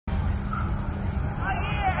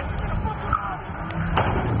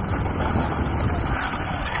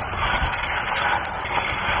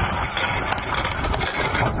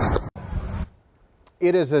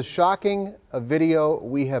It is as shocking a video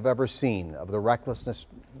we have ever seen of the recklessness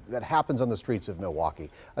that happens on the streets of Milwaukee.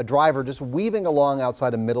 A driver just weaving along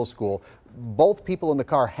outside a middle school, both people in the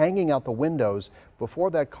car hanging out the windows before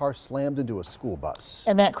that car slammed into a school bus.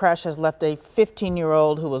 And that crash has left a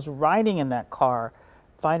 15-year-old who was riding in that car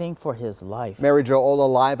fighting for his life. Mary Jo Ola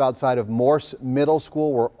live outside of Morse Middle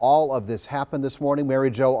School where all of this happened this morning. Mary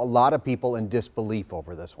Jo, a lot of people in disbelief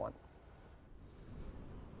over this one.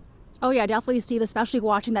 Oh yeah, definitely, Steve, especially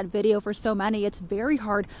watching that video. For so many, it's very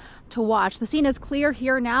hard to watch. The scene is clear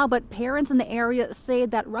here now, but parents in the area say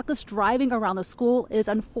that reckless driving around the school is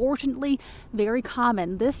unfortunately very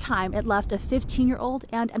common. This time it left a 15-year-old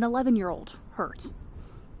and an 11-year-old hurt.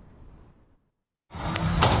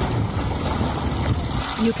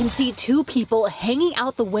 You can see two people hanging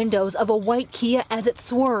out the windows of a white Kia as it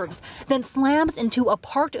swerves, then slams into a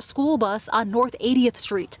parked school bus on North 80th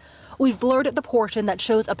Street. We've blurred the portion that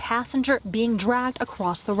shows a passenger being dragged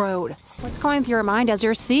across the road. What's going through your mind as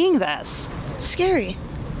you're seeing this? Scary.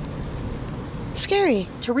 Scary.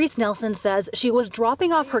 Therese Nelson says she was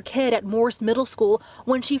dropping off her kid at Morse Middle School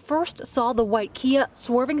when she first saw the white Kia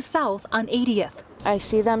swerving south on 80th. I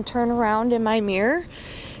see them turn around in my mirror,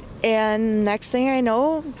 and next thing I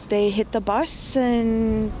know, they hit the bus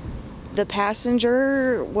and the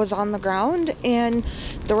passenger was on the ground and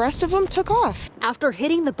the rest of them took off. After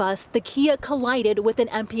hitting the bus, the Kia collided with an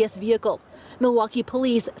MPS vehicle. Milwaukee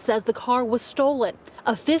Police says the car was stolen.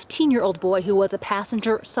 A 15-year-old boy who was a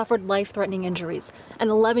passenger suffered life-threatening injuries. An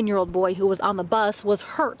 11-year-old boy who was on the bus was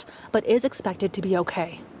hurt, but is expected to be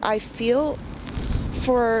okay. I feel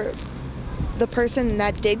for the person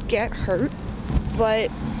that did get hurt,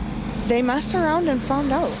 but they messed around and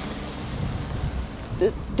found out.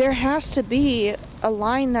 There has to be a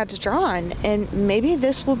line that's drawn, and maybe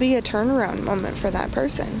this will be a turnaround moment for that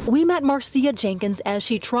person. We met Marcia Jenkins as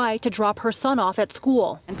she tried to drop her son off at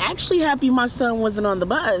school. I'm actually happy my son wasn't on the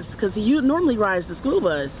bus because he normally rides the school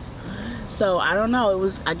bus. So I don't know, it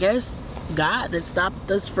was, I guess, God that stopped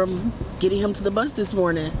us from getting him to the bus this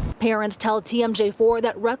morning. Parents tell TMJ4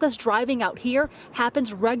 that reckless driving out here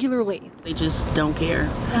happens regularly. They just don't care.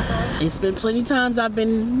 It's been plenty of times I've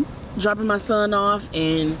been dropping my son off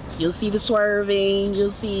and you'll see the swerving, you'll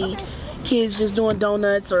see kids just doing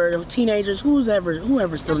donuts or teenagers,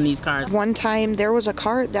 whoever's still in these cars. One time there was a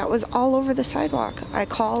car that was all over the sidewalk. I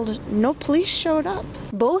called, no police showed up.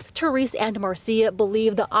 Both Therese and Marcia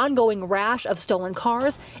believe the ongoing rash of stolen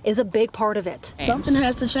cars is a big part of it. Something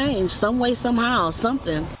has to change, some way, somehow,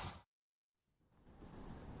 something.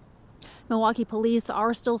 Milwaukee Police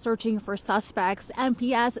are still searching for suspects.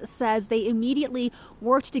 MPS says they immediately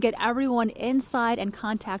worked to get everyone inside and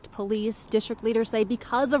contact police. District leaders say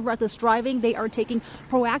because of reckless driving, they are taking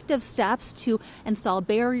proactive steps to install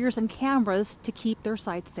barriers and cameras to keep their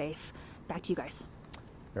sites safe. Back to you guys.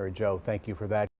 Mary Jo, thank you for that.